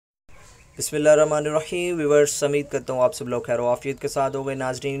बिस्मिल्लाहिर्रहमानिर्रहीम। व्यूअर्स, उम्मीद करता हूँ आप सब लोग खैर आफियत के साथ हो गए।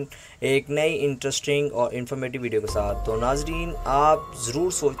 नाजरीन, एक नई इंटरेस्टिंग और इन्फॉर्मेटिव वीडियो के साथ। तो नाजरीन, आप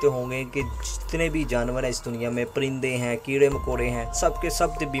ज़रूर सोचते होंगे कि जितने भी जानवर हैं इस दुनिया में, परिंदे हैं, कीड़े मकोड़े हैं, सब के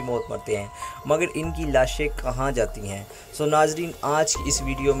सब भी मौत मरते हैं, मगर इनकी लाशें कहाँ जाती हैं। सो नाजरीन, आज की इस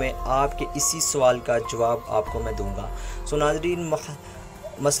वीडियो में आपके इसी सवाल का जवाब आपको मैं दूँगा। सो नाजरीन,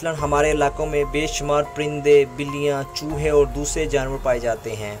 मसलन हमारे इलाकों में बेशुमार परिंदे, बिल्लियाँ, चूहे और दूसरे जानवर पाए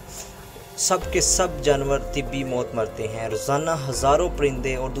जाते हैं। सब के सब जानवर तिब्बी मौत मरते हैं। रोज़ाना हज़ारों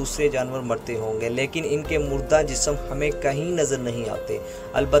परिंदे और दूसरे जानवर मरते होंगे, लेकिन इनके मुर्दा जिस्म हमें कहीं नज़र नहीं आते।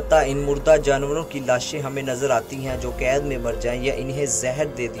 अलबत्ता इन मुर्दा जानवरों की लाशें हमें नज़र आती हैं जो कैद में मर जाएं, या इन्हें जहर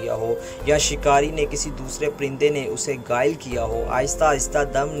दे दिया हो, या शिकारी ने किसी दूसरे परिंदे ने उसे घायल किया हो। आहिस्ता आहिस्ता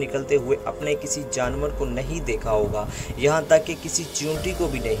दम निकलते हुए अपने किसी जानवर को नहीं देखा होगा, यहाँ तक कि किसी चींटी को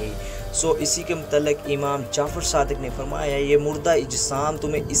भी नहीं। सो इसी के मतलब इमाम जाफ़र सादिक ने फरमाया, ये मुर्दा इज्साम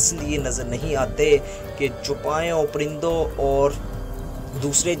तुम्हें इसलिए नज़र नहीं आते कि चुपायों, परिंदों और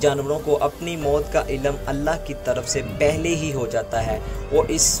दूसरे जानवरों को अपनी मौत का इल्म अल्लाह की तरफ से पहले ही हो जाता है। वो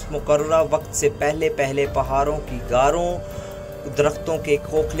इस मुकर्ररा वक्त से पहले पहले पहाड़ों की गारों, दरख्तों के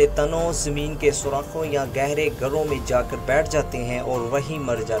खोखले तनों, ज़मीन के सुराखों या गहरे गरों में जाकर बैठ जाते हैं और वहीं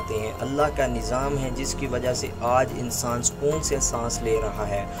मर जाते हैं। अल्लाह का निज़ाम है जिसकी वजह से आज इंसान सुकून से सांस ले रहा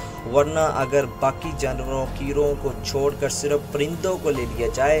है, वरना अगर बाकी जानवरों, कीड़ों को छोड़कर सिर्फ परिंदों को ले लिया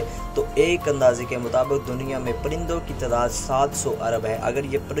जाए तो एक अंदाजे के मुताबिक दुनिया में परिंदों की तादाद 700 अरब है। अगर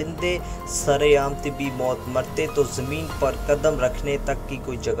ये परिंदे सरेआम तिब्बी मौत मरते तो ज़मीन पर कदम रखने तक की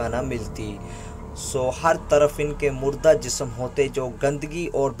कोई जगह ना मिलती। सो हर तरफ इनके मुर्दा जिस्म होते जो गंदगी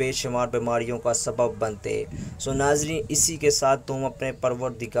और बेशुमार बीमारियों का सबब बनते। सो नाजरीन, इसी के साथ तुम अपने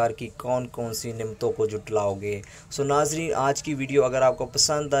परवरदिगार की कौन कौन सी नेमतों को जुटलाओगे। सो नाजरीन, आज की वीडियो अगर आपको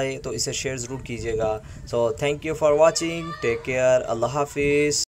पसंद आए तो इसे शेयर ज़रूर कीजिएगा। So thank you for watching, take care, अल्लाह हाफिज़।